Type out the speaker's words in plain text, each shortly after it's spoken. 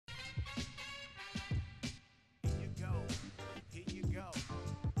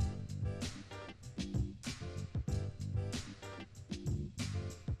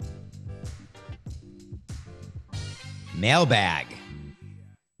Mailbag.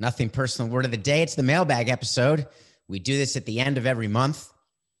 Nothing personal word of the day. It's the Mailbag episode. We do this at the end of every month.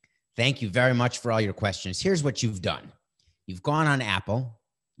 Thank you very much for all your questions. Here's what you've done. You've gone on Apple.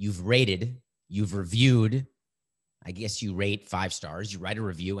 You've rated. You've reviewed. I guess you rate 5 stars. You write a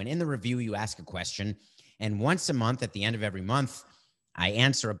review. And in the review, you ask a question. And once a month, at the end of every month, I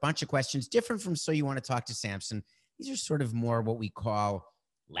answer a bunch of questions different from So You Want to Talk to Samson. These are sort of more what we call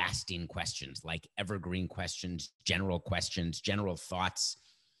lasting questions, like evergreen questions, general thoughts.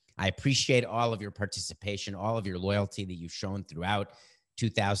 I appreciate all of your participation, all of your loyalty that you've shown throughout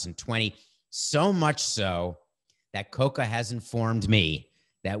 2020. So much so that Coca has informed me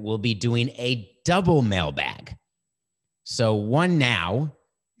that we'll be doing a double mailbag. So one now,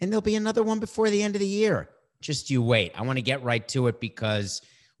 and there'll be another one before the end of the year. Just you wait. I want to get right to it because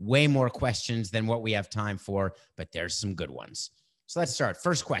way more questions than what we have time for, but there's some good ones. So let's start.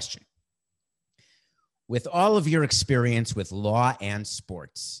 First question. With all of your experience with law and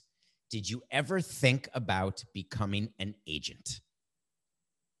sports, did you ever think about becoming an agent?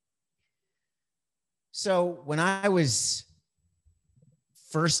 So when I was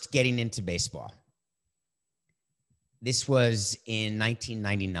first getting into baseball, this was in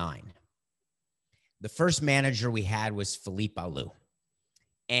 1999. The first manager we had was Philippe Alou.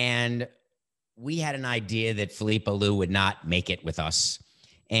 And we had an idea that Philippe Alou would not make it with us.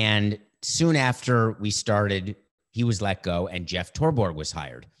 And soon after we started, he was let go and Jeff Torborg was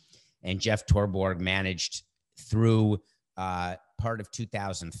hired. And Jeff Torborg managed through part of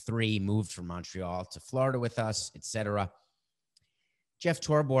 2003, moved from Montreal to Florida with us, etc. Jeff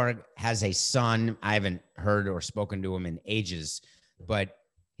Torborg has a son. I haven't heard or spoken to him in ages, but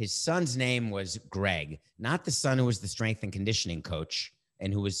his son's name was Greg, not the son who was the strength and conditioning coach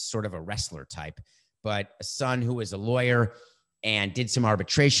and who was sort of a wrestler type, but a son who was a lawyer and did some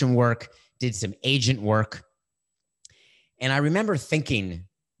arbitration work, did some agent work. And I remember thinking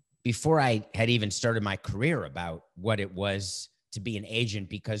before I had even started my career about what it was to be an agent,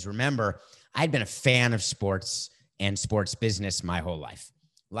 because remember, I'd been a fan of sports and sports business my whole life.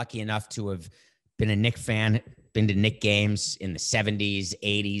 Lucky enough to have been a Knick fan, been to Knick games in the 70s,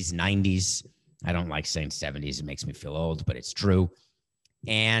 80s, 90s. I don't like saying 70s. It makes me feel old, but it's true.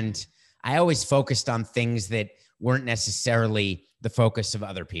 And I always focused on things that weren't necessarily the focus of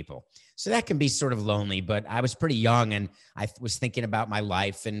other people. So that can be sort of lonely, but I was pretty young and I was thinking about my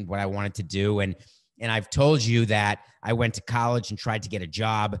life and what I wanted to do. And I've told you that I went to college and tried to get a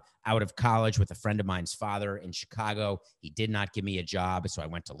job out of college with a friend of mine's father in Chicago. He did not give me a job, so I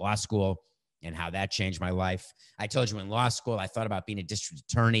went to law school and how that changed my life. I told you in law school, I thought about being a district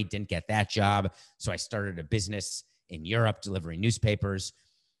attorney, didn't get that job. So I started a business in Europe delivering newspapers.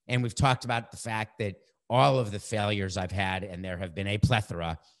 And we've talked about the fact that all of the failures I've had, and there have been a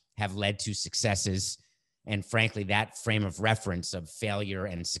plethora, have led to successes. And frankly, that frame of reference of failure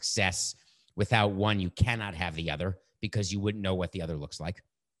and success, without one, you cannot have the other because you wouldn't know what the other looks like.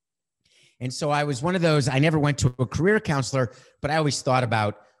 And so I was one of those, I never went to a career counselor, but I always thought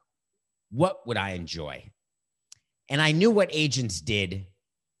about what would I enjoy? And I knew what agents did.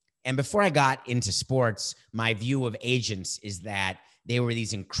 And before I got into sports, my view of agents is that they were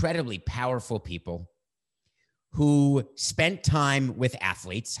these incredibly powerful people who spent time with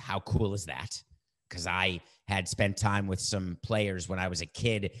athletes. How cool is that? Because I had spent time with some players when I was a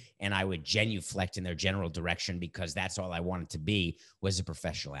kid, and I would genuflect in their general direction because that's all I wanted to be, was a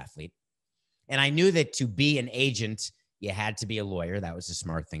professional athlete. And I knew that to be an agent, you had to be a lawyer. That was a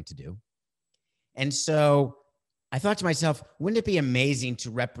smart thing to do. And so I thought to myself, wouldn't it be amazing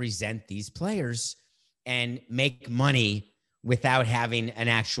to represent these players and make money without having an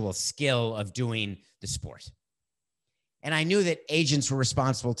actual skill of doing the sport? And I knew that agents were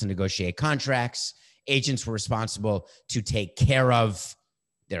responsible to negotiate contracts. Agents were responsible to take care of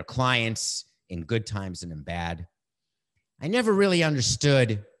their clients in good times and in bad. I never really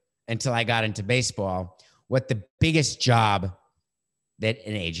understood until I got into baseball what the biggest job that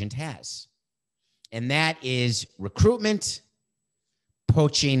an agent has. And that is recruitment,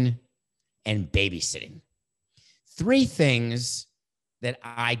 poaching, and babysitting. 3 things that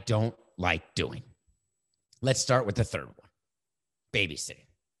I don't like doing. Let's start with the third one, babysitting.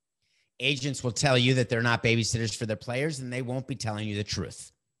 Agents will tell you that they're not babysitters for their players, and they won't be telling you the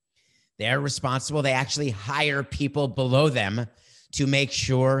truth. They're responsible. They actually hire people below them to make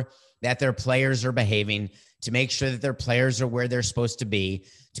sure that their players are behaving, to make sure that their players are where they're supposed to be,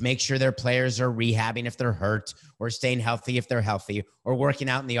 to make sure their players are rehabbing if they're hurt, or staying healthy if they're healthy, or working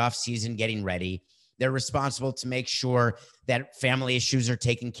out in the off season, getting ready. They're responsible to make sure that family issues are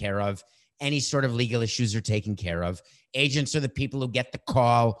taken care of. Any sort of legal issues are taken care of. Agents are the people who get the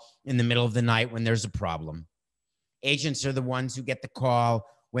call in the middle of the night when there's a problem. Agents are the ones who get the call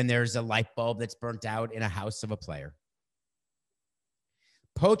when there's a light bulb that's burnt out in a house of a player.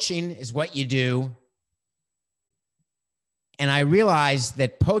 Poaching is what you do. And I realized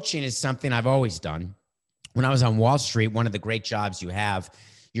that poaching is something I've always done. When I was on Wall Street, one of the great jobs you have,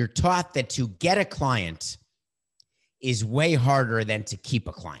 you're taught that to get a client is way harder than to keep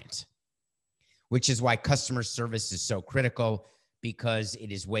a client, which is why customer service is so critical, because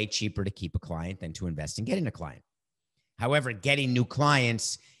it is way cheaper to keep a client than to invest in getting a client. However, getting new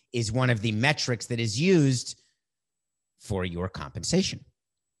clients is one of the metrics that is used for your compensation.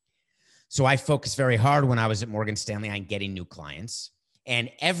 So I focused very hard when I was at Morgan Stanley on getting new clients.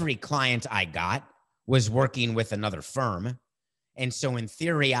 And every client I got was working with another firm. And so in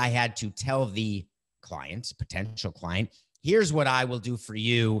theory, I had to tell the client, potential client, here's what I will do for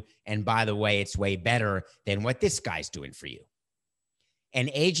you. And by the way, it's way better than what this guy's doing for you. And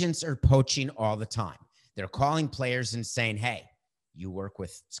agents are poaching all the time. They're calling players and saying, hey, you work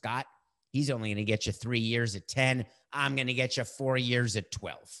with Scott. He's only going to get you 3 years at 10. I'm going to get you 4 years at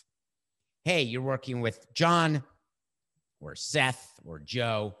 12. Hey, you're working with John or Seth or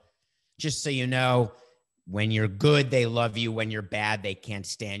Joe. Just so you know, when you're good, they love you. When you're bad, they can't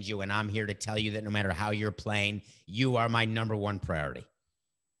stand you. And I'm here to tell you that no matter how you're playing, you are my number one priority.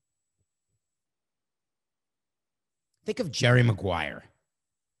 Think of Jerry Maguire.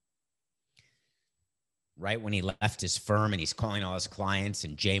 Right when he left his firm and he's calling all his clients,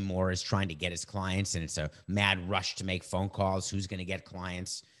 and Jay Moore is trying to get his clients, and it's a mad rush to make phone calls. Who's going to get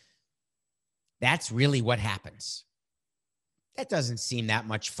clients? That's really what happens. That doesn't seem that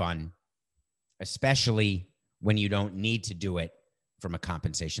much fun, especially when you don't need to do it from a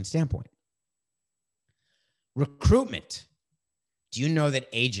compensation standpoint. Recruitment. Do you know that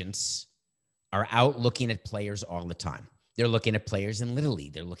agents are out looking at players all the time? They're looking at players in Little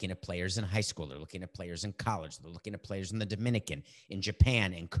League. They're looking at players in high school. They're looking at players in college. They're looking at players in the Dominican, in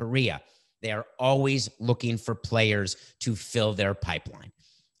Japan, in Korea. They are always looking for players to fill their pipeline.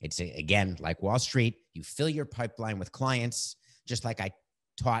 It's, again, like Wall Street. You fill your pipeline with clients, just like I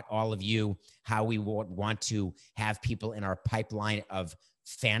taught all of you how we want to have people in our pipeline of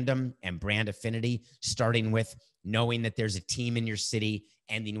fandom and brand affinity, starting with knowing that there's a team in your city,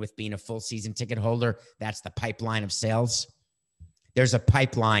 ending with being a full season ticket holder. That's the pipeline of sales. There's a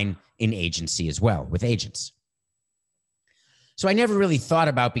pipeline in agency as well with agents. So I never really thought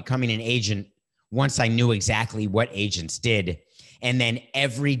about becoming an agent once I knew exactly what agents did. And then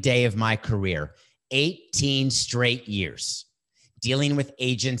every day of my career, 18 straight years, dealing with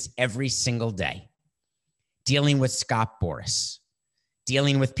agents every single day, dealing with Scott Boras,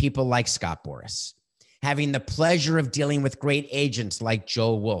 dealing with people like Scott Boras, having the pleasure of dealing with great agents like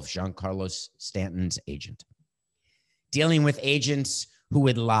Joel Wolf, Giancarlo Stanton's agent, dealing with agents who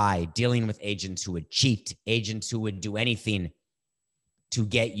would lie, dealing with agents who would cheat, agents who would do anything to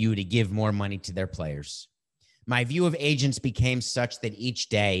get you to give more money to their players. My view of agents became such that each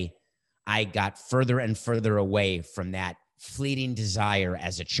day I got further and further away from that fleeting desire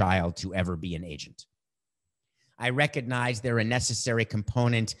as a child to ever be an agent. I recognize they're a necessary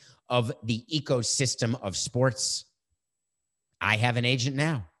component of the ecosystem of sports. I have an agent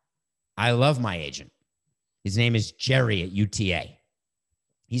now. I love my agent. His name is Jerry at UTA.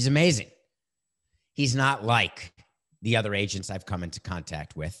 He's amazing. He's not like the other agents I've come into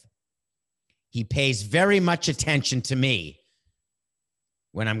contact with. He pays very much attention to me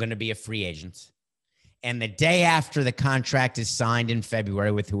when I'm going to be a free agent. And the day after the contract is signed in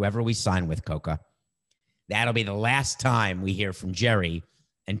February with whoever we sign with, Coca, that'll be the last time we hear from Jerry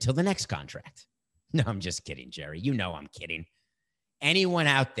until the next contract. No, I'm just kidding, Jerry. You know I'm kidding. Anyone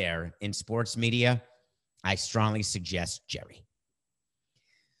out there in sports media, I strongly suggest Jerry.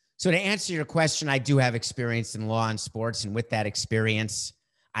 So to answer your question, I do have experience in law and sports. And with that experience,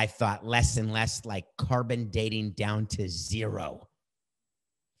 I thought less and less like carbon dating down to zero.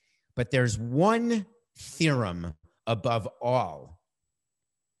 But there's one theorem above all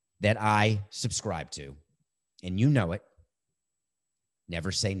that I subscribe to, and you know it.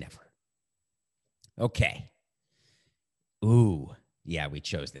 Never say never. Okay. Ooh, yeah, we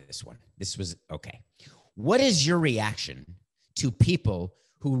chose this one. This was okay. What is your reaction to people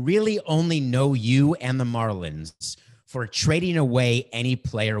who really only know you and the Marlins for trading away any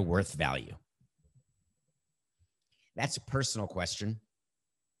player worth value? That's a personal question.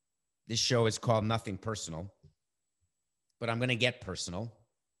 This show is called Nothing Personal, but I'm going to get personal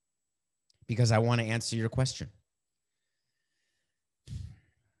because I want to answer your question.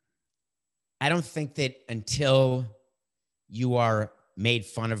 I don't think that until you are made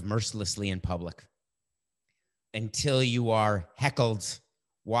fun of mercilessly in public, until you are heckled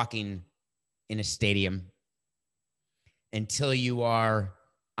walking in a stadium, until you are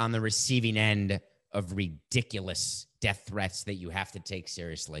on the receiving end of ridiculous death threats that you have to take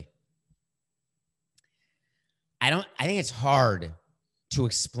seriously. I think it's hard to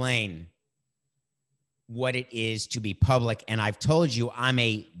explain what it is to be public. And I've told you I'm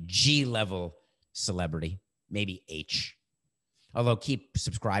a G level celebrity, maybe H. Although keep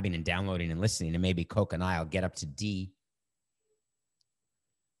subscribing and downloading and listening, and maybe Coke and I'll get up to D.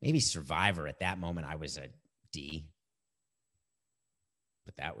 Maybe Survivor. At that moment, I was a D.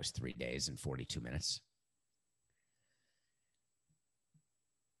 But that was 3 days and 42 minutes.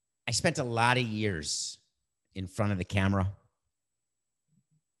 I spent a lot of years in front of the camera.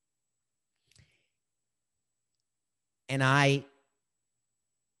 And I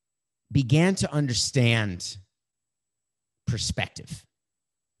began to understand perspective.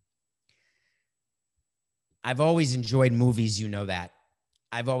 I've always enjoyed movies, you know that.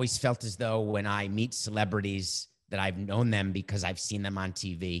 I've always felt as though when I meet celebrities that I've known them because I've seen them on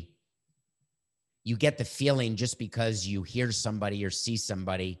TV, you get the feeling just because you hear somebody or see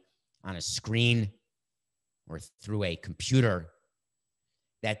somebody on a screen or through a computer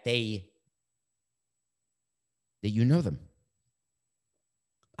that you know them.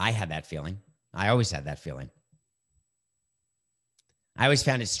 I had that feeling. I always had that feeling. I always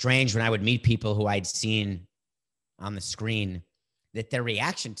found it strange when I would meet people who I'd seen on the screen that their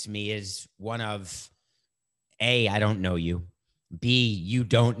reaction to me is one of A, I don't know you. B, you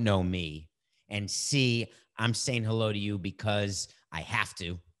don't know me. And C, I'm saying hello to you because I have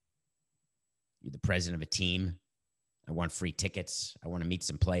to. You're the president of a team. I want free tickets. I want to meet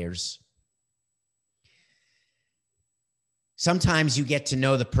some players. Sometimes you get to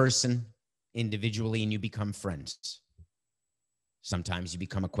know the person individually and you become friends. Sometimes you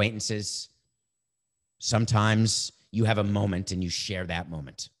become acquaintances. Sometimes you have a moment and you share that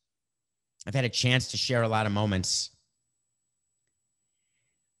moment. I've had a chance to share a lot of moments.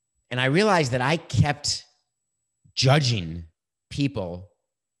 And I realized that I kept judging people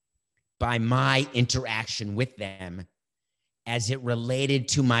by my interaction with them as it related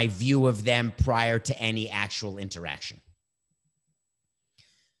to my view of them prior to any actual interaction.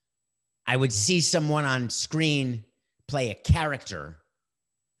 I would see someone on screen play a character,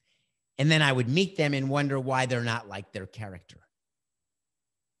 and then I would meet them and wonder why they're not like their character.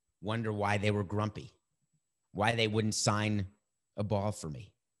 Wonder why they were grumpy, why they wouldn't sign a ball for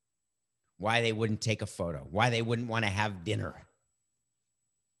me, why they wouldn't take a photo, why they wouldn't want to have dinner.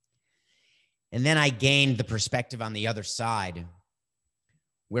 And then I gained the perspective on the other side,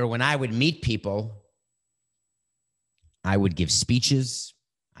 where when I would meet people, I would give speeches.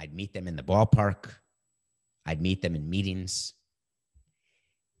 I'd meet them in the ballpark. I'd meet them in meetings.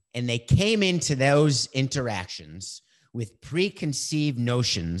 And they came into those interactions with preconceived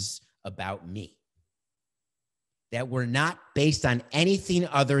notions about me that were not based on anything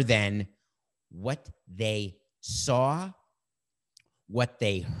other than what they saw, what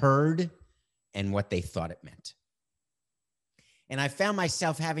they heard, and what they thought it meant. And I found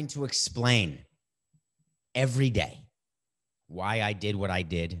myself having to explain every day why I did what I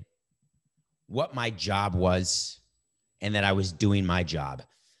did, what my job was, and that I was doing my job.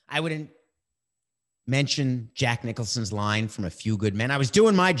 I wouldn't mention Jack Nicholson's line from A Few Good Men. I was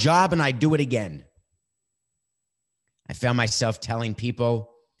doing my job and I'd do it again. I found myself telling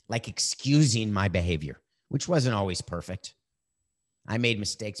people, like, excusing my behavior, which wasn't always perfect. I made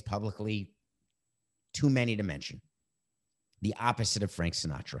mistakes publicly, too many to mention. The opposite of Frank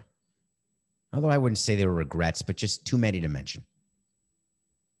Sinatra. Although I wouldn't say they were regrets, but just too many to mention.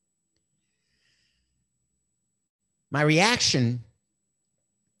 My reaction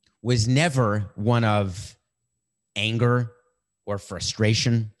was never one of anger or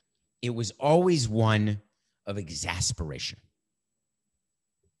frustration. It was always one of exasperation.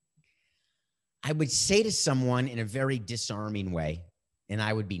 I would say to someone in a very disarming way, and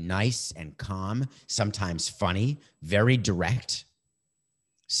I would be nice and calm, sometimes funny, very direct.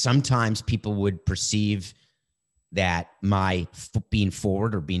 Sometimes people would perceive that my being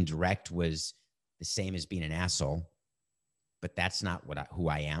forward or being direct was the same as being an asshole, but that's not who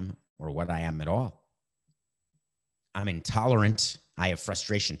I am or what I am at all. I'm intolerant. I have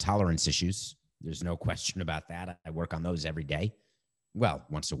frustration tolerance issues. There's no question about that. I work on those every day. Well,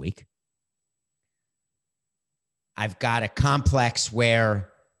 once a week. I've got a complex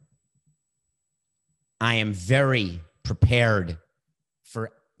where I am very prepared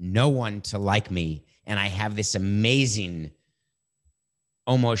for no one to like me. And I have this amazing,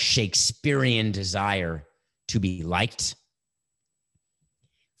 almost Shakespearean desire to be liked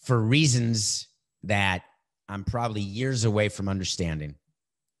for reasons that I'm probably years away from understanding.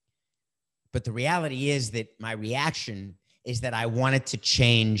 But the reality is that my reaction is that I wanted to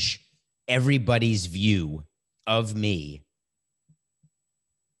change everybody's view of me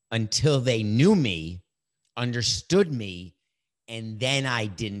until they knew me, understood me, and then I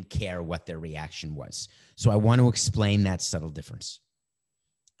didn't care what their reaction was. So I want to explain that subtle difference.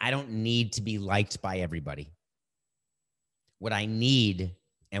 I don't need to be liked by everybody. What I need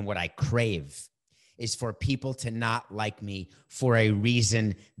and what I crave is for people to not like me for a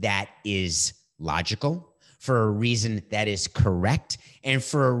reason that is logical, for a reason that is correct, and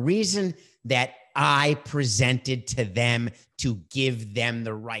for a reason that I presented to them to give them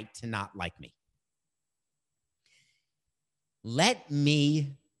the right to not like me. Let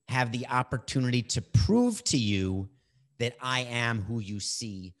me have the opportunity to prove to you that I am who you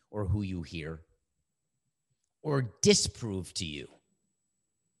see or who you hear, or disprove to you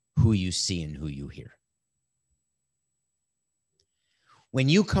who you see and who you hear. When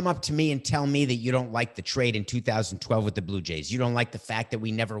you come up to me and tell me that you don't like the trade in 2012 with the Blue Jays, you don't like the fact that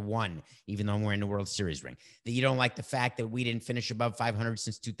we never won, even though we're in the World Series ring, that you don't like the fact that we didn't finish above 500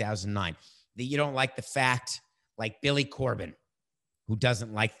 since 2009, that you don't like the fact, like Billy Corbin, who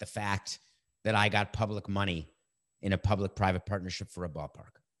doesn't like the fact that I got public money in a public-private partnership for a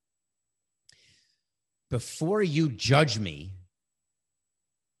ballpark. Before you judge me,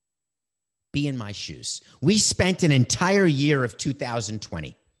 be in my shoes. We spent an entire year of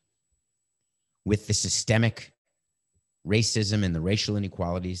 2020 with the systemic racism and the racial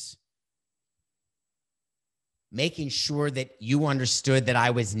inequalities, making sure that you understood that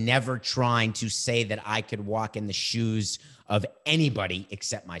I was never trying to say that I could walk in the shoes of anybody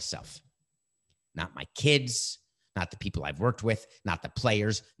except myself. Not my kids, not the people I've worked with, not the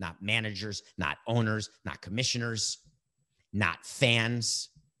players, not managers, not owners, not commissioners, not fans.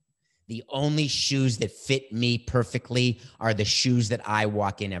 The only shoes that fit me perfectly are the shoes that I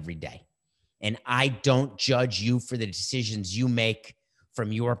walk in every day. And I don't judge you for the decisions you make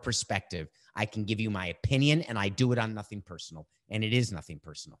from your perspective. I can give you my opinion, and I do it on nothing personal, and it is nothing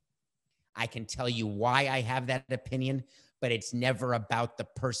personal. I can tell you why I have that opinion, but it's never about the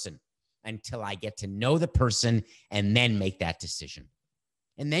person until I get to know the person and then make that decision.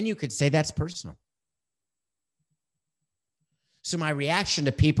 And then you could say that's personal. So my reaction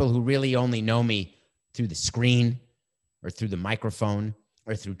to people who really only know me through the screen or through the microphone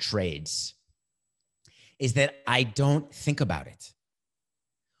or through trades is that I don't think about it.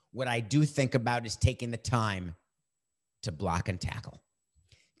 What I do think about is taking the time to block and tackle,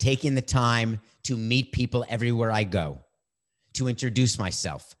 taking the time to meet people everywhere I go, to introduce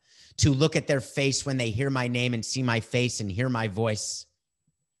myself, to look at their face when they hear my name and see my face and hear my voice.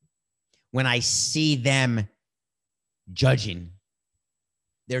 When I see them judging,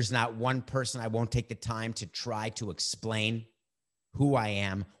 there's not one person I won't take the time to try to explain who I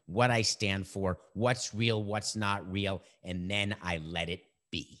am, what I stand for, what's real, what's not real, and then I let it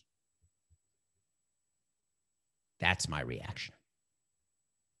be. That's my reaction.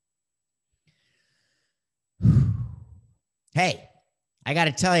 Hey, I got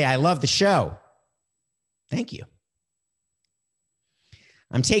to tell you, I love the show. Thank you.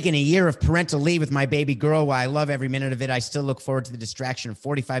 I'm taking a year of parental leave with my baby girl. While I love every minute of it, I still look forward to the distraction of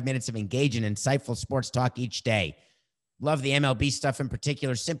 45 minutes of engaging, insightful sports talk each day. Love the MLB stuff in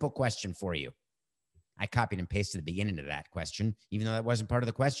particular. Simple question for you. I copied and pasted the beginning of that question, even though that wasn't part of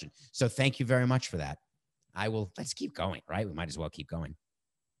the question. So thank you very much for that. Let's keep going, right? We might as well keep going.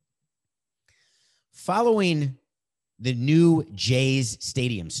 Following the new Jays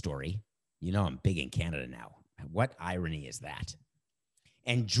Stadium story, you know I'm big in Canada now. What irony is that?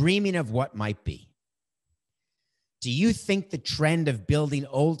 And dreaming of what might be. Do you think the trend of building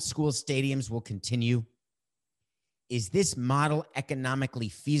old school stadiums will continue? Is this model economically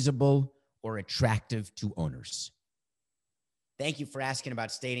feasible or attractive to owners? Thank you for asking about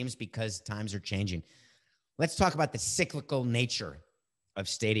stadiums because times are changing. Let's talk about the cyclical nature of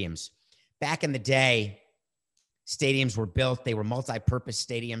stadiums. Back in the day, stadiums were built. They were multi-purpose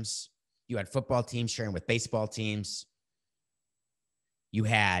stadiums. You had football teams sharing with baseball teams. You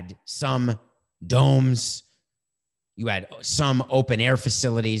had some domes. You had some open air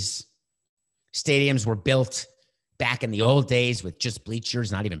facilities. Stadiums were built back in the old days with just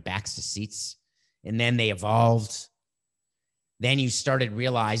bleachers, not even backs to seats. And then they evolved. Then you started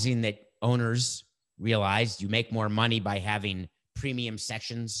realizing that owners realized you make more money by having premium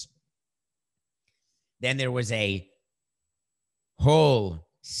sections. Then there was a whole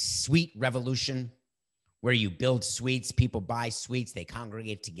suite revolution where you build suites, people buy suites, they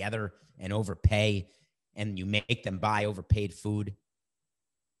congregate together and overpay, and you make them buy overpaid food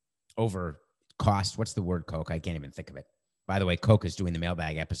over cost. What's the word, Coke? I can't even think of it. By the way, Coke is doing the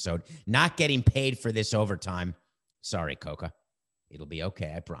Mailbag episode. Not getting paid for this overtime. Sorry, Coca. It'll be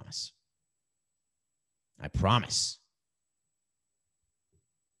okay, I promise. I promise.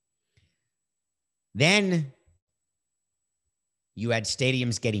 Then you had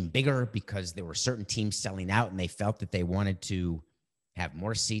stadiums getting bigger because there were certain teams selling out and they felt that they wanted to have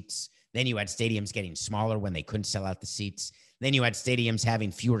more seats. Then you had stadiums getting smaller when they couldn't sell out the seats. Then you had stadiums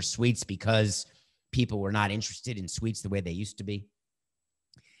having fewer suites because people were not interested in suites the way they used to be.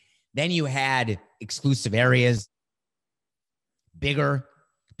 Then you had exclusive areas bigger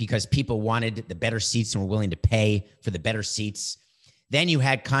because people wanted the better seats and were willing to pay for the better seats. Then you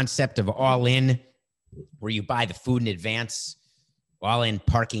had concept of all in, where you buy the food in advance, all in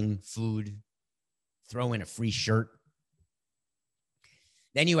parking, food, throw in a free shirt.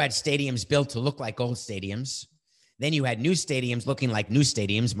 Then you had stadiums built to look like old stadiums. Then you had new stadiums looking like new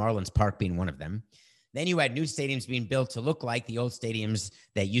stadiums, Marlins Park being one of them. Then you had new stadiums being built to look like the old stadiums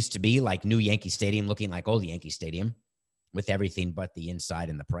that used to be, like new Yankee Stadium looking like old Yankee Stadium, with everything but the inside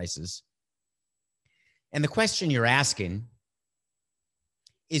and the prices. And the question you're asking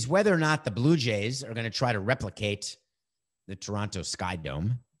is whether or not the Blue Jays are going to try to replicate the Toronto Sky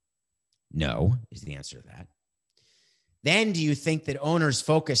Dome. No, is the answer to that. Then do you think that owners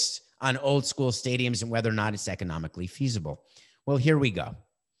focus on old school stadiums and whether or not it's economically feasible? Well, here we go.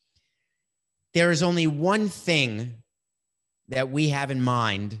 There is only one thing that we have in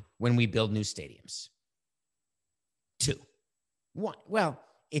mind when we build new stadiums. Two. One, well,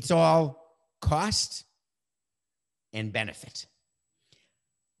 it's all cost and benefit.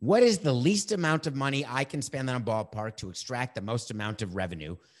 What is the least amount of money I can spend on a ballpark to extract the most amount of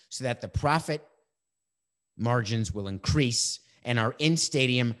revenue so that the profit margins will increase and our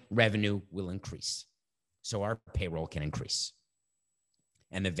in-stadium revenue will increase so our payroll can increase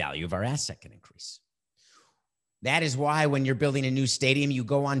and the value of our asset can increase? That is why when you're building a new stadium, you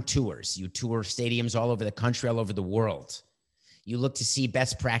go on tours. You tour stadiums all over the country, all over the world. You look to see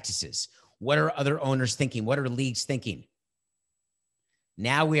best practices. What are other owners thinking? What are leagues thinking?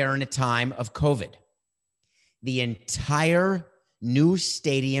 Now we are in a time of COVID. The entire new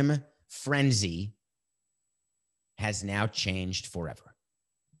stadium frenzy has now changed forever.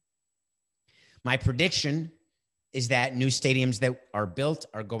 My prediction is that new stadiums that are built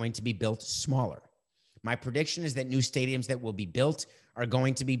are going to be built smaller. My prediction is that new stadiums that will be built are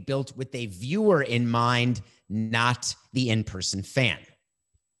going to be built with a viewer in mind, not the in-person fan.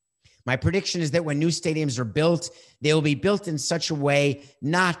 My prediction is that when new stadiums are built, they will be built in such a way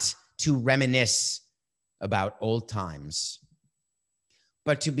not to reminisce about old times,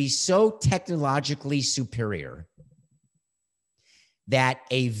 but to be so technologically superior that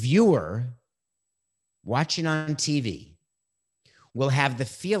a viewer watching on TV will have the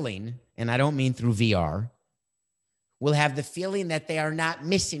feeling, and I don't mean through VR, will have the feeling that they are not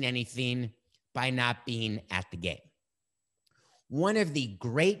missing anything by not being at the game. One of the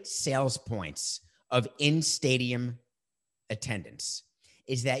great sales points of in-stadium attendance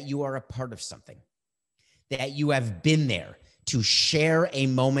is that you are a part of something, that you have been there to share a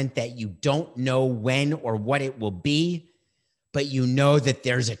moment that you don't know when or what it will be, but you know that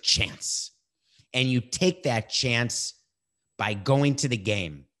there's a chance. And you take that chance by going to the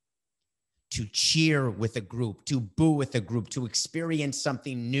game, to cheer with a group, to boo with a group, to experience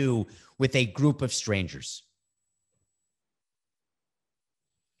something new with a group of strangers.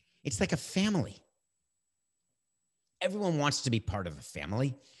 It's like a family. Everyone wants to be part of a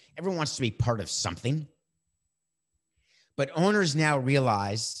family. Everyone wants to be part of something. But owners now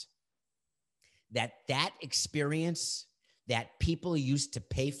realize that that experience that people used to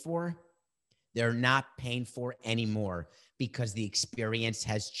pay for, they're not paying for anymore because the experience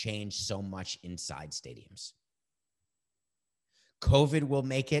has changed so much inside stadiums. COVID will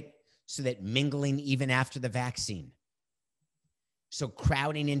make it so that mingling even after the vaccine, so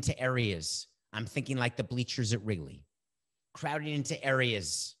crowding into areas, I'm thinking like the bleachers at Wrigley, crowding into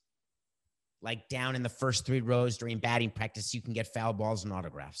areas like down in the first 3 rows during batting practice, you can get foul balls and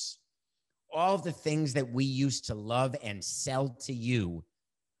autographs. All of the things that we used to love and sell to you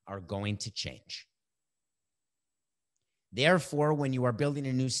are going to change. Therefore, when you are building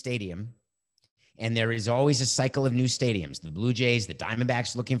a new stadium, and there is always a cycle of new stadiums, the Blue Jays, the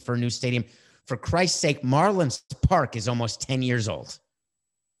Diamondbacks looking for a new stadium. For Christ's sake, Marlins Park is almost 10 years old.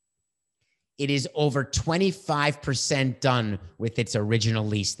 It is over 25% done with its original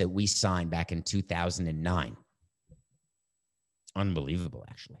lease that we signed back in 2009. Unbelievable,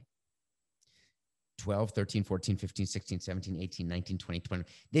 actually. 12, 13, 14, 15, 16, 17, 18, 19, 20, 20.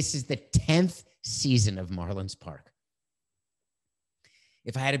 This is the 10th season of Marlins Park.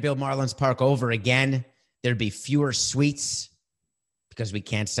 If I had to build Marlins Park over again, there'd be fewer suites because we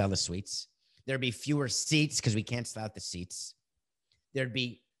can't sell the suites. There'd be fewer seats because we canceled out the seats. There'd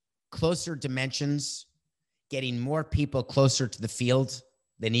be closer dimensions, getting more people closer to the field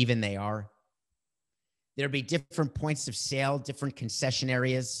than even they are. There'd be different points of sale, different concession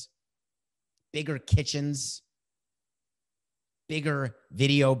areas, bigger kitchens, bigger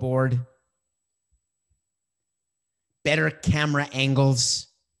video board, better camera angles.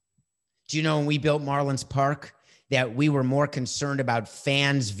 Do you know when we built Marlins Park that we were more concerned about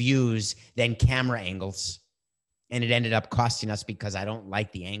fans' views than camera angles? And it ended up costing us because I don't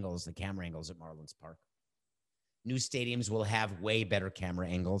like the angles, the camera angles at Marlins Park. New stadiums will have way better camera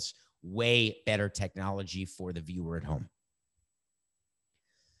angles, way better technology for the viewer at home.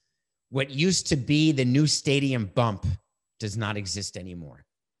 What used to be the new stadium bump does not exist anymore.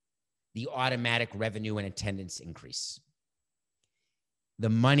 The automatic revenue and attendance increase. The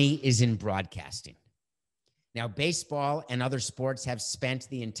money is in broadcasting. Now, baseball and other sports have spent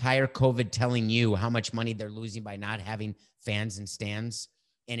the entire COVID telling you how much money they're losing by not having fans in stands.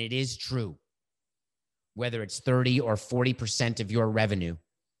 And it is true. Whether it's 30 or 40% of your revenue,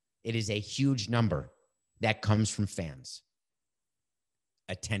 it is a huge number that comes from fans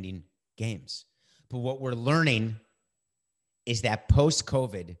attending games. But what we're learning is that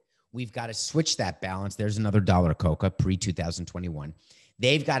post-COVID, we've got to switch that balance. There's another dollar Coca pre-2021.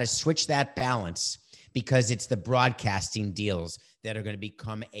 They've got to switch that balance because it's the broadcasting deals that are going to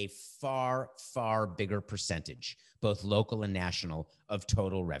become a far, far bigger percentage, both local and national, of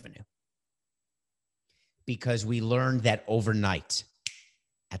total revenue. Because we learned that overnight,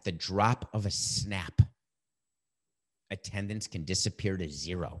 at the drop of a snap, attendance can disappear to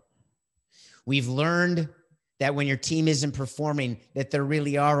zero. We've learned that when your team isn't performing, that there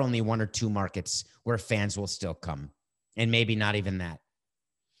really are only one or two markets where fans will still come, and maybe not even that.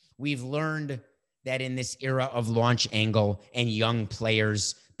 We've learned that in this era of launch angle and young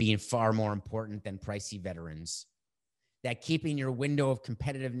players being far more important than pricey veterans, that keeping your window of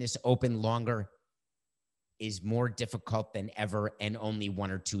competitiveness open longer is more difficult than ever, and only one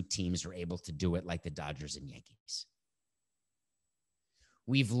or two teams are able to do it, like the Dodgers and Yankees.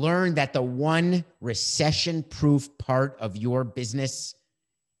 We've learned that the one recession-proof part of your business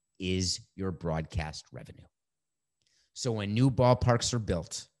is your broadcast revenue. So when new ballparks are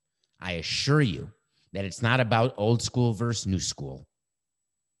built, I assure you that it's not about old school versus new school.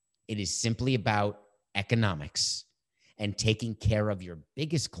 It is simply about economics and taking care of your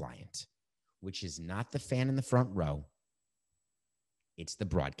biggest client, which is not the fan in the front row. It's the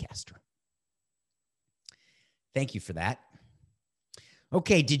broadcaster. Thank you for that.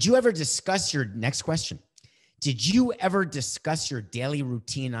 Okay, did you ever discuss your next question? Did you ever discuss your daily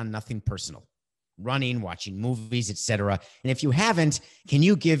routine on Nothing Personal? Running, watching movies, etc. And if you haven't, can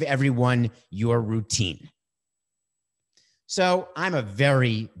you give everyone your routine? So I'm a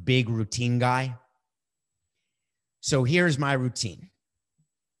very big routine guy. So here's my routine.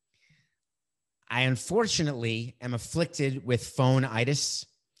 I unfortunately am afflicted with phone-itis.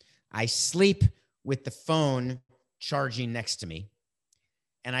 I sleep with the phone charging next to me,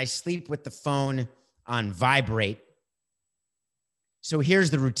 and I sleep with the phone on vibrate. So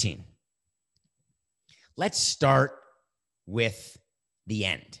here's the routine. Let's start with the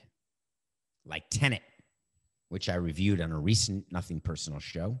end, like Tenet, which I reviewed on a recent Nothing Personal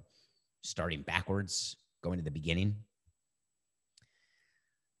show, starting backwards, going to the beginning.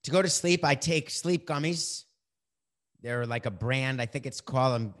 To go to sleep, I take sleep gummies. They're like a brand. I think it's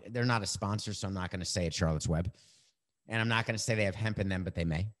called, they're not a sponsor, so I'm not going to say it's Charlotte's Web. And I'm not going to say they have hemp in them, but they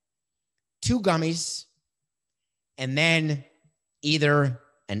may. 2 gummies, and then either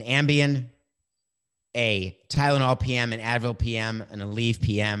an Ambien, a Tylenol PM, an Advil PM, an Aleve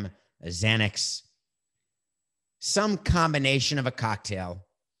PM, a Xanax, some combination of a cocktail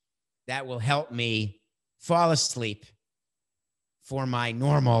that will help me fall asleep for my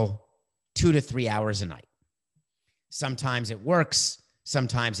normal 2 to 3 hours a night. Sometimes it works,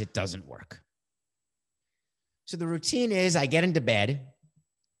 sometimes it doesn't work. So the routine is I get into bed,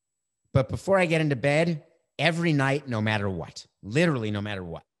 but before I get into bed, every night, no matter what, literally no matter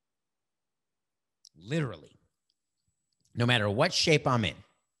what, literally, no matter what shape I'm in,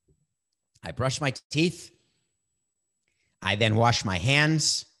 I brush my teeth, I then wash my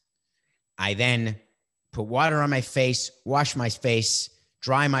hands, I then put water on my face, wash my face,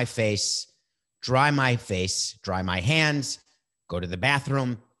 dry my face, dry my face, dry my hands, go to the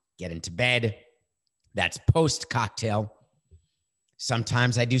bathroom, get into bed. That's post-cocktail.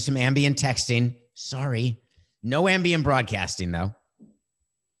 Sometimes I do some ambient texting. Sorry. No ambient broadcasting, though.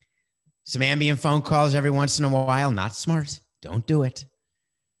 Some ambient phone calls every once in a while. Not smart. Don't do it.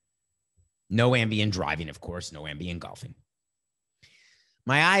 No ambient driving, of course. No ambient golfing.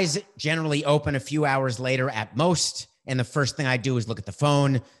 My eyes generally open a few hours later at most, and the first thing I do is look at the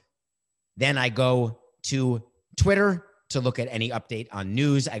phone. Then I go to Twitter to look at any update on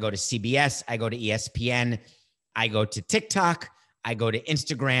news. I go to CBS, I go to ESPN, I go to TikTok, I go to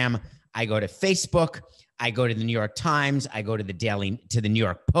Instagram, I go to Facebook, I go to the New York Times, I go to the New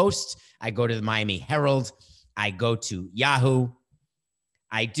York Post, I go to the Miami Herald, I go to Yahoo.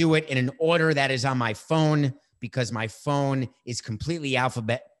 I do it in an order that is on my phone because my phone is completely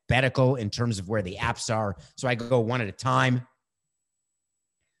alphabetical in terms of where the apps are. So I go one at a time.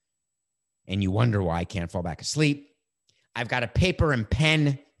 And you wonder why I can't fall back asleep. I've got a paper and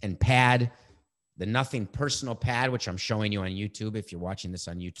pen and pad, the Nothing Personal pad, which I'm showing you on YouTube if you're watching this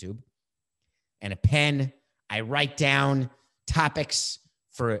on YouTube, and a pen. I write down topics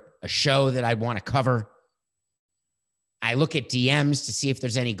for a show that I want to cover. I look at DMs to see if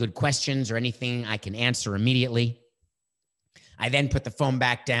there's any good questions or anything I can answer immediately. I then put the phone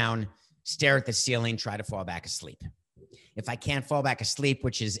back down, stare at the ceiling, try to fall back asleep. If I can't fall back asleep,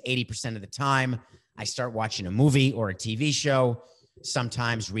 which is 80% of the time, I start watching a movie or a TV show,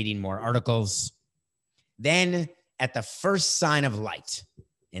 sometimes reading more articles. Then at the first sign of light,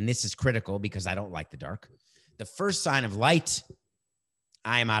 and this is critical because I don't like the dark, the first sign of light,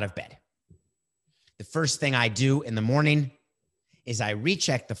 I am out of bed. The first thing I do in the morning is I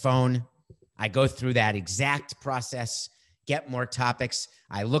recheck the phone. I go through that exact process, get more topics.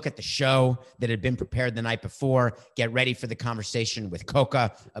 I look at the show that had been prepared the night before, get ready for the conversation with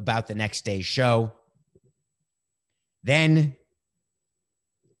Coca about the next day's show. Then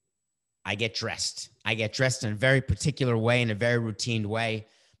I get dressed. I get dressed in a very particular way, in a very routine way.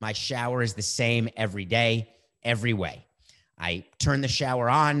 My shower is the same every day, every way. I turn the shower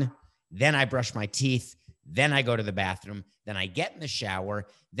on. Then I brush my teeth. Then I go to the bathroom. Then I get in the shower.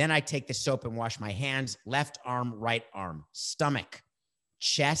 Then I take the soap and wash my hands, left arm, right arm, stomach,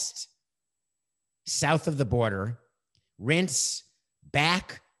 chest, south of the border, rinse,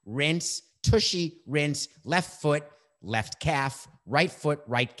 back, rinse, tushy, rinse, left foot, left calf, right foot,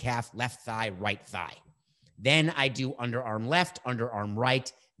 right calf, left thigh, right thigh. Then I do underarm left, underarm right.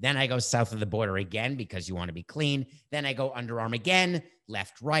 Then I go south of the border again because you want to be clean. Then I go underarm again,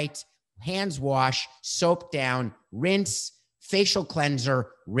 left, right. Hands wash, soap down, rinse, facial cleanser,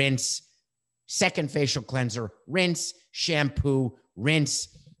 rinse, second facial cleanser, rinse, shampoo,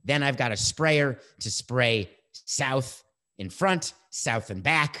 rinse. Then I've got a sprayer to spray south in front, south and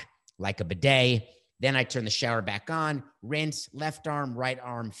back, like a bidet. Then I turn the shower back on, rinse, left arm, right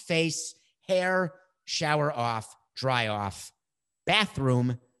arm, face, hair, shower off, dry off,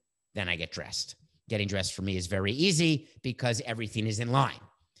 bathroom. Then I get dressed. Getting dressed for me is very easy because everything is in line.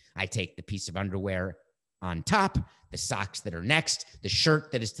 I take the piece of underwear on top, the socks that are next, the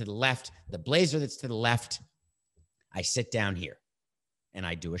shirt that is to the left, the blazer that's to the left. I sit down here and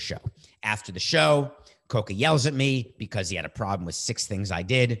I do a show. After the show, Coca yells at me because he had a problem with 6 things I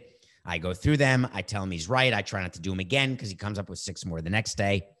did. I go through them. I tell him he's right. I try not to do them again because he comes up with 6 more the next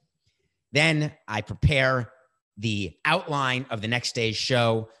day. Then I prepare the outline of the next day's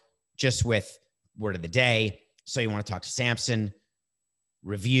show just with word of the day. So you want to talk to Samson,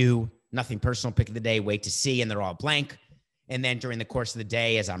 review, nothing personal, pick of the day, wait to see, and they're all blank. And then during the course of the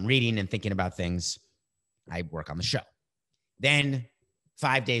day, as I'm reading and thinking about things, I work on the show. Then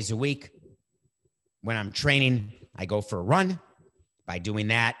 5 days a week, when I'm training, I go for a run. By doing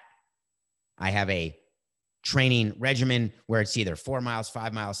that, I have a training regimen where it's either 4 miles,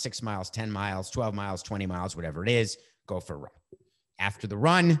 5 miles, 6 miles, 10 miles, 12 miles, 20 miles, whatever it is, go for a run. After the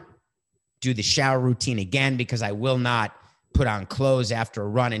run, do the shower routine again because I will not put on clothes after a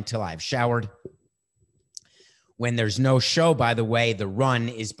run until I've showered. When there's no show, by the way, the run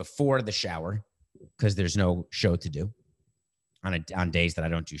is before the shower because there's no show to do on days that I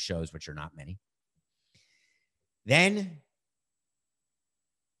don't do shows, which are not many. Then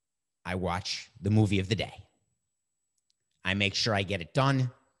I watch the movie of the day. I make sure I get it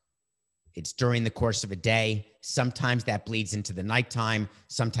done. It's during the course of a day. Sometimes that bleeds into the nighttime.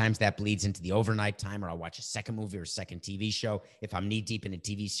 Sometimes that bleeds into the overnight time, or I'll watch a second movie or a second TV show. If I'm knee deep in a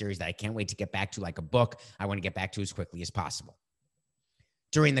TV series that I can't wait to get back to, like a book, I want to get back to as quickly as possible.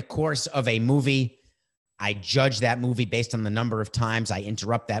 During the course of a movie, I judge that movie based on the number of times I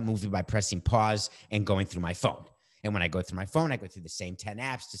interrupt that movie by pressing pause and going through my phone. And when I go through my phone, I go through the same 10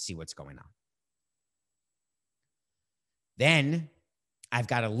 apps to see what's going on. Then I've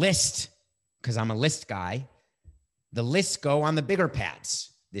got a list because I'm a list guy. The lists go on the bigger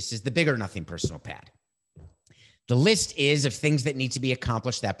pads. This is the bigger Nothing Personal pad. The list is of things that need to be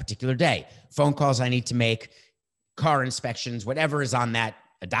accomplished that particular day. Phone calls I need to make, car inspections, whatever is on that,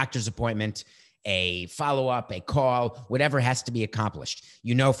 a doctor's appointment. a follow-up, a call, whatever has to be accomplished.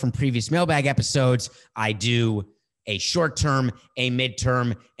 You know, from previous Mailbag episodes, I do a short-term, a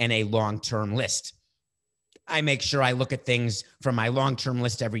midterm, and a long-term list. I make sure I look at things from my long-term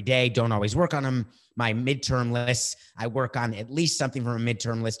list every day, don't always work on them. My midterm lists, I work on at least something from a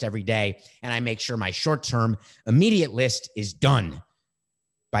midterm list every day, and I make sure my short-term immediate list is done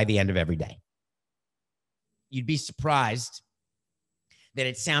by the end of every day. You'd be surprised that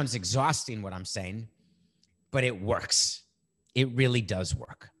it sounds exhausting what I'm saying, but it works. It really does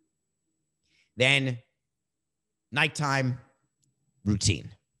work. Then nighttime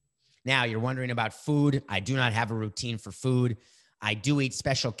routine. Now you're wondering about food. I do not have a routine for food. I do eat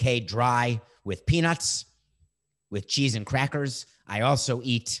Special K dry with peanuts, with cheese and crackers. I also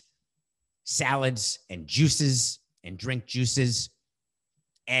eat salads and juices and drink juices,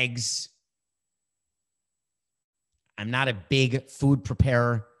 eggs. I'm not a big food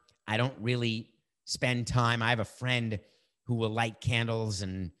preparer. I don't really spend time. I have a friend who will light candles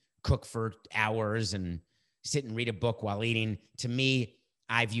and cook for hours and sit and read a book while eating. To me,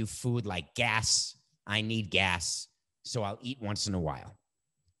 I view food like gas. I need gas, so I'll eat once in a while.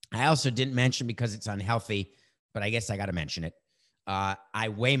 I also didn't mention, because it's unhealthy, but I guess I got to mention it. I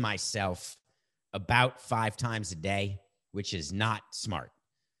weigh myself about 5 times a day, which is not smart.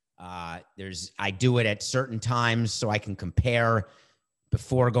 I do it at certain times so I can compare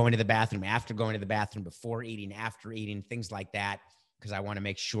before going to the bathroom, after going to the bathroom, before eating, after eating, things like that, because I want to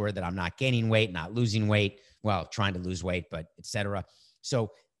make sure that I'm not gaining weight, not losing weight, well, trying to lose weight, but etc.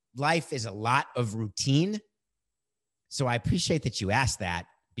 So life is a lot of routine. So I appreciate that you asked that,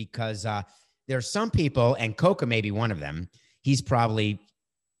 because there are some people, and Coca may be one of them. He's probably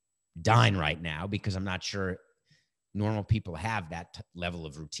dying right now because I'm not sure normal people have that level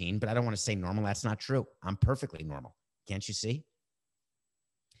of routine, but I don't want to say normal. That's not true. I'm perfectly normal. Can't you see?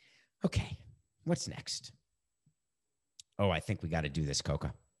 Okay, what's next? Oh, I think we got to do this,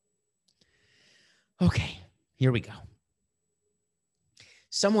 Coca. Okay, here we go.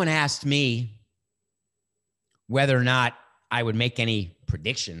 Someone asked me whether or not I would make any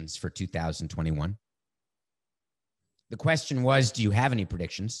predictions for 2021. The question was, do you have any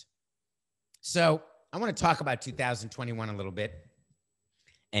predictions? So I want to talk about 2021 a little bit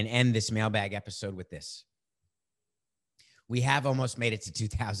and end this mailbag episode with this. We have almost made it to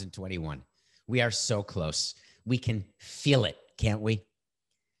 2021. We are so close. We can feel it, can't we?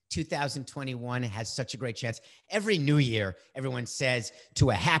 2021 has such a great chance. Every new year, everyone says, to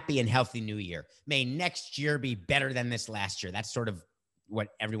a happy and healthy new year. May next year be better than this last year. That's sort of what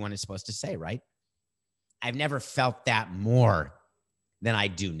everyone is supposed to say, right? I've never felt that more than I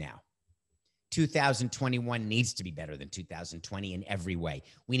do now. 2021 needs to be better than 2020 in every way.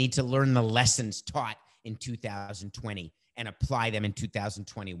 We need to learn the lessons taught in 2020 and apply them in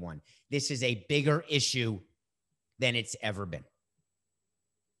 2021. This is a bigger issue than it's ever been.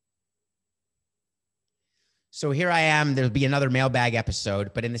 So here I am. There'll be another mailbag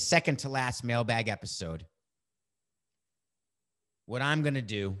episode, but in the second to last mailbag episode, what I'm going to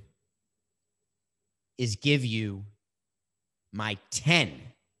do is give you my 10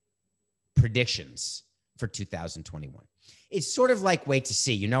 predictions for 2021. It's sort of like wait to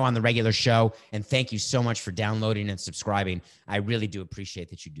see, you know, on the regular show. And thank you so much for downloading and subscribing. I really do appreciate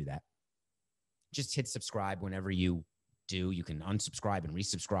that you do that. Just hit subscribe whenever you do. You can unsubscribe and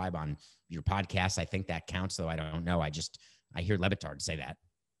resubscribe on your podcast. I think that counts, though I don't know. I hear Lebitard say that,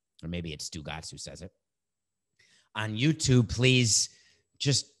 or maybe it's Stu Gatz who says it. On YouTube, please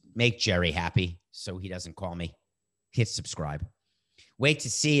just make Jerry happy so he doesn't call me. Hit subscribe. Wait to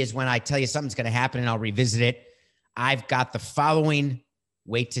see is when I tell you something's going to happen and I'll revisit it. I've got the following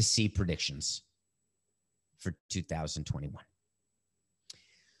wait to see predictions for 2021.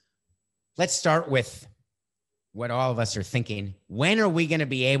 Let's start with what all of us are thinking. When are we going to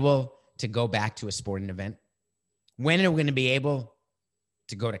be able to go back to a sporting event? When are we going to be able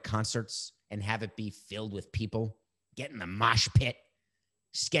to go to concerts and have it be filled with people, get in the mosh pit,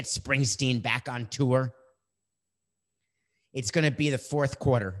 get Springsteen back on tour? It's going to be the fourth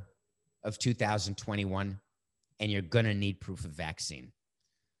quarter of 2021, and you're going to need proof of vaccine.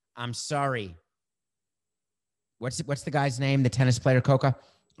 I'm sorry. What's the guy's name? The tennis player, Coca?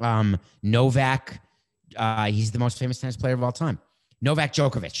 Novak. He's the most famous tennis player of all time. Novak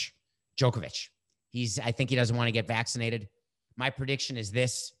Djokovic. I think he doesn't want to get vaccinated. My prediction is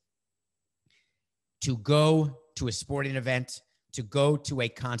this: to go to a sporting event, to go to a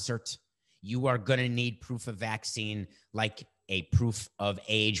concert, you are going to need proof of vaccine, like a proof of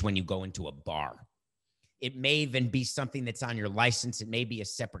age when you go into a bar. It may even be something that's on your license. It may be a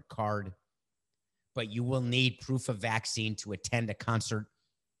separate card, but you will need proof of vaccine to attend a concert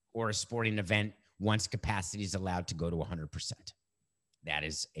or a sporting event once capacity is allowed to go to 100%. That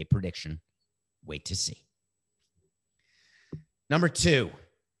is a prediction. Wait to see. Number 2,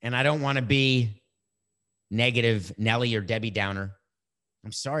 and I don't want to be negative Nelly or Debbie Downer.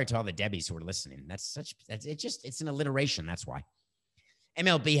 I'm sorry to all the Debbies who are listening. It's an alliteration. That's why.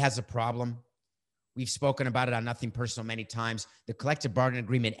 MLB has a problem. We've spoken about it on Nothing Personal many times. The collective bargaining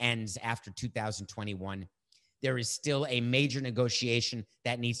agreement ends after 2021. There is still a major negotiation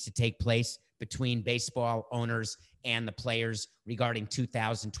that needs to take place between baseball owners and the players regarding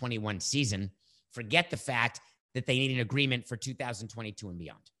 2021 season. Forget the fact that they need an agreement for 2022 and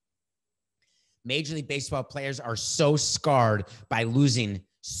beyond. Major League Baseball players are so scarred by losing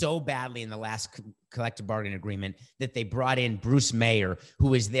so badly in the last collective bargaining agreement that they brought in Bruce Mayer,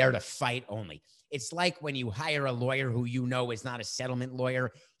 who is there to fight only. It's like when you hire a lawyer who you know is not a settlement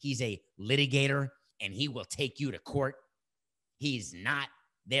lawyer. He's a litigator, and he will take you to court. He's not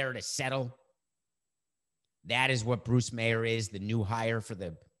there to settle. That is what Bruce Mayer is, the new hire for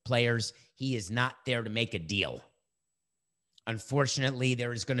the players. He is not there to make a deal. Unfortunately,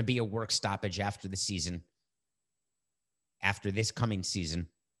 there is going to be a work stoppage after the season, after this coming season.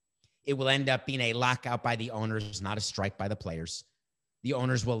 It will end up being a lockout by the owners, not a strike by the players. The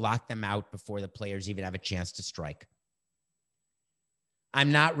owners will lock them out before the players even have a chance to strike.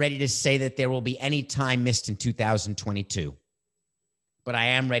 I'm not ready to say that there will be any time missed in 2022, but I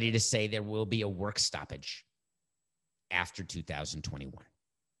am ready to say there will be a work stoppage after 2021.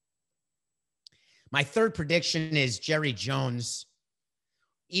 My third prediction is Jerry Jones.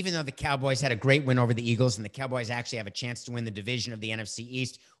 Even though the Cowboys had a great win over the Eagles and the Cowboys actually have a chance to win the division of the NFC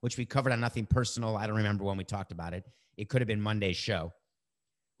East, which we covered on Nothing Personal. I don't remember when we talked about it. It could have been Monday's show,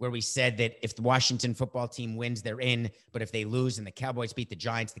 where we said that if the Washington football team wins, they're in. But if they lose and the Cowboys beat the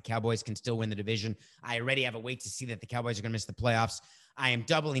Giants, the Cowboys can still win the division. I already have a wait to see that the Cowboys are going to miss the playoffs. I am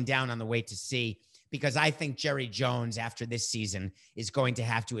doubling down on the wait to see because I think Jerry Jones, after this season, is going to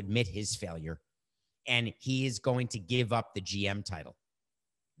have to admit his failure, and he is going to give up the GM title.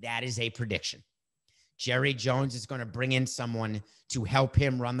 That is a prediction. Jerry Jones is going to bring in someone to help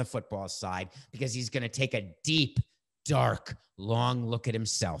him run the football side because he's going to take a deep, dark, long look at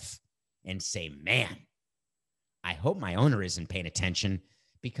himself and say, man, I hope my owner isn't paying attention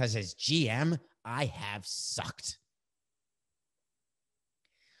because as GM, I have sucked.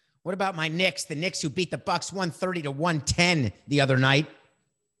 What about my Knicks? The Knicks who beat the Bucks 130-110 the other night.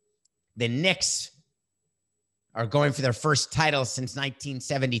 The Knicks are going for their first title since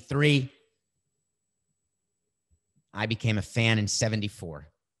 1973. I became a fan in 74.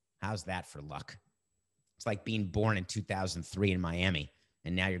 How's that for luck? It's like being born in 2003 in Miami,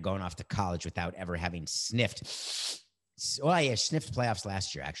 and now you're going off to college without ever having sniffed. Oh, yeah, sniffed playoffs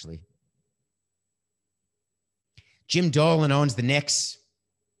last year, actually. Jim Dolan owns the Knicks.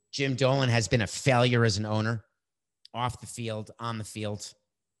 Jim Dolan has been a failure as an owner, off the field, on the field,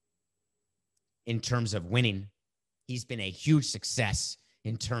 in terms of winning. He's been a huge success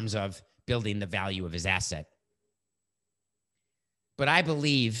in terms of building the value of his asset. But I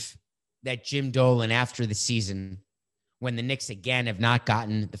believe that Jim Dolan, after the season, when the Knicks again have not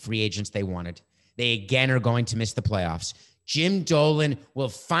gotten the free agents they wanted, they again are going to miss the playoffs. Jim Dolan will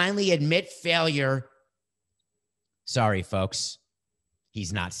finally admit failure. Sorry, folks.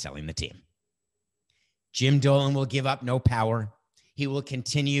 He's not selling the team. Jim Dolan will give up no power. He will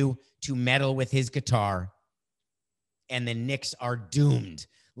continue to meddle with his guitar. And the Knicks are doomed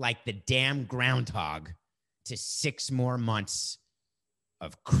like the damn groundhog to 6 more months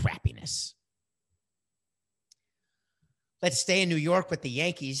of crappiness. Let's stay in New York with the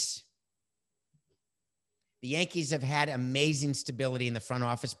Yankees. The Yankees have had amazing stability in the front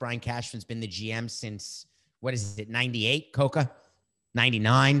office. Brian Cashman's been the GM since, 98, Coca?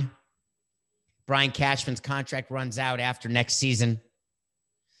 99. Brian Cashman's contract runs out after next season.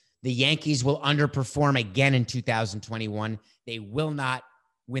 The Yankees will underperform again in 2021. They will not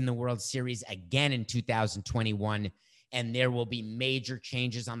win the World Series again in 2021. And there will be major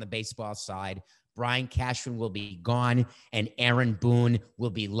changes on the baseball side. Brian Cashman will be gone, and Aaron Boone will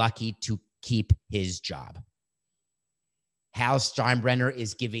be lucky to keep his job. Hal Steinbrenner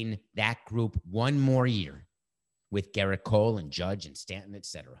is giving that group one more year with Garrett Cole and Judge and Stanton,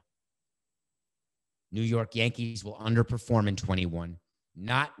 etc. New York Yankees will underperform in 21,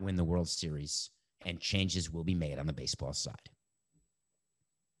 not win the World Series, and changes will be made on the baseball side.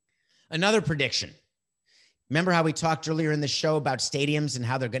 Another prediction. Remember how we talked earlier in the show about stadiums and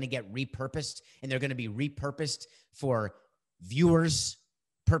how they're going to get repurposed, and they're going to be repurposed for viewers'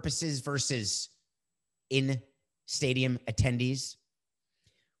 purposes versus in-stadium attendees?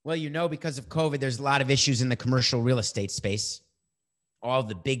 Well, because of COVID, there's a lot of issues in the commercial real estate space. All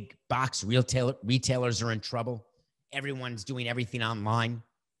the big box retailers are in trouble. Everyone's doing everything online.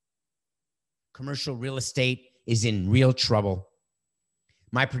 Commercial real estate is in real trouble.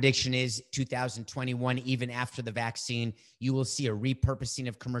 My prediction is 2021, even after the vaccine, you will see a repurposing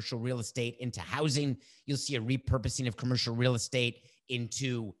of commercial real estate into housing. You'll see a repurposing of commercial real estate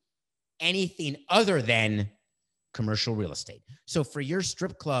into anything other than commercial real estate. So for your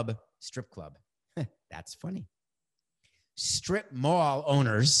strip club, that's funny. Strip mall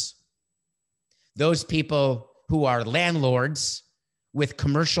owners, those people who are landlords with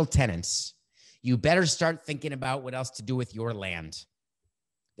commercial tenants, you better start thinking about what else to do with your land.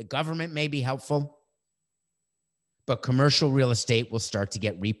 The government may be helpful, but commercial real estate will start to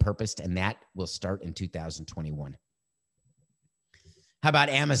get repurposed, and that will start in 2021. How about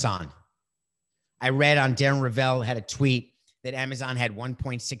Amazon? I read on Darren Ravel had a tweet that Amazon had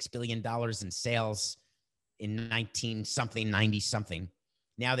 $1.6 billion in sales in 90-something.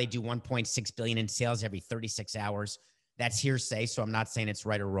 Now they do $1.6 billion in sales every 36 hours. That's hearsay, so I'm not saying it's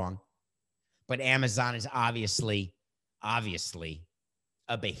right or wrong. But Amazon is obviously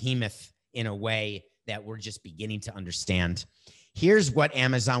a behemoth in a way that we're just beginning to understand. Here's what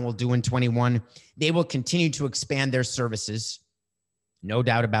Amazon will do in 21. They will continue to expand their services. No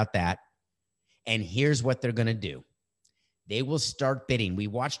doubt about that. And here's what they're going to do. They will start bidding. We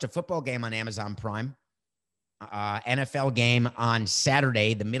watched a football game on Amazon Prime, NFL game on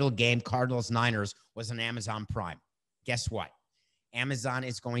Saturday. The middle game, Cardinals-Niners, was on Amazon Prime. Guess what? Amazon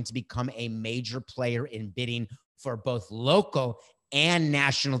is going to become a major player in bidding for both local and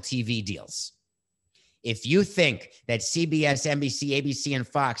national TV deals. If you think that CBS, NBC, ABC, and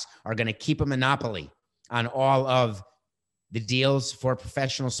Fox are going to keep a monopoly on all of the deals for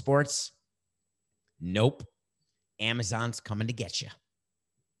professional sports, nope. Amazon's coming to get you.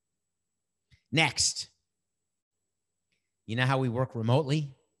 Next, you know how we work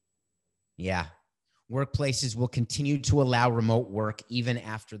remotely? Yeah. Workplaces will continue to allow remote work even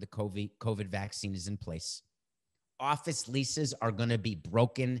after the COVID vaccine is in place. Office leases are going to be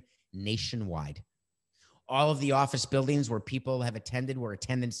broken nationwide. All of the office buildings where people have attended, where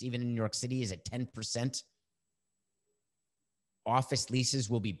attendance even in New York City is at 10%, office leases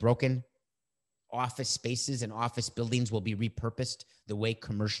will be broken. Office spaces and office buildings will be repurposed the way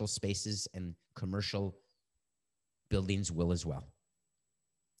commercial spaces and commercial buildings will as well.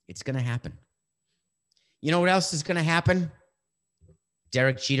 It's going to happen. You know what else is going to happen?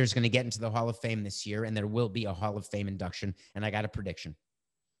 Derek Jeter is going to get into the Hall of Fame this year, and there will be a Hall of Fame induction, and I got a prediction.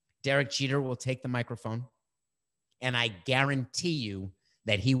 Derek Jeter will take the microphone, and I guarantee you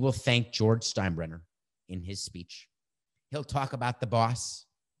that he will thank George Steinbrenner in his speech. He'll talk about the boss.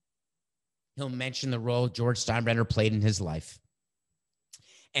 He'll mention the role George Steinbrenner played in his life.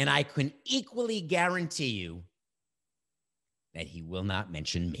 And I can equally guarantee you that he will not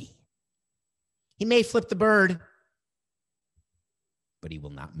mention me. He may flip the bird, but he will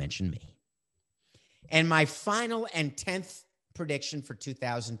not mention me. And my final and 10th prediction for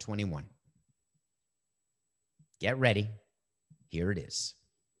 2021. Get ready. Here it is.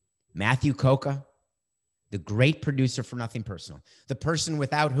 Matthew Coca, the great producer for Nothing Personal, the person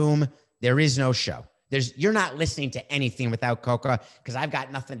without whom there is no show. You're not listening to anything without Coca, because I've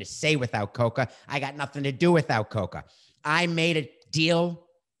got nothing to say without Coca. I got nothing to do without Coca. I made a deal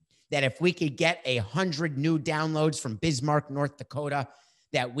that if we could get 100 new downloads from Bismarck, North Dakota,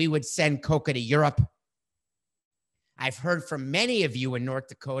 that we would send Coca to Europe. I've heard from many of you in North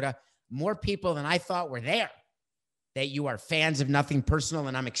Dakota, more people than I thought were there, that you are fans of Nothing Personal,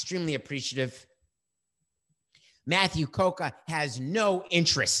 and I'm extremely appreciative. Matthew Coca has no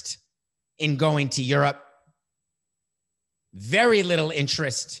interest in going to Europe. Very little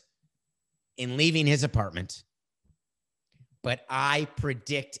interest in leaving his apartment. But I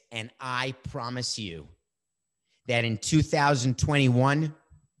predict and I promise you that in 2021,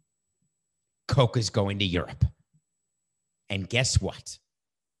 Coca's going to Europe. And guess what?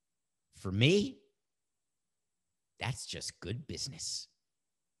 For me, that's just good business.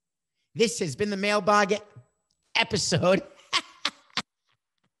 This has been the Mailbag episode.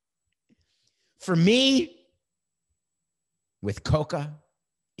 For me, with Coca,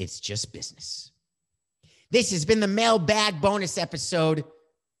 it's just business. This has been the Mailbag bonus episode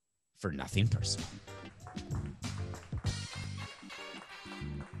for Nothing Personal.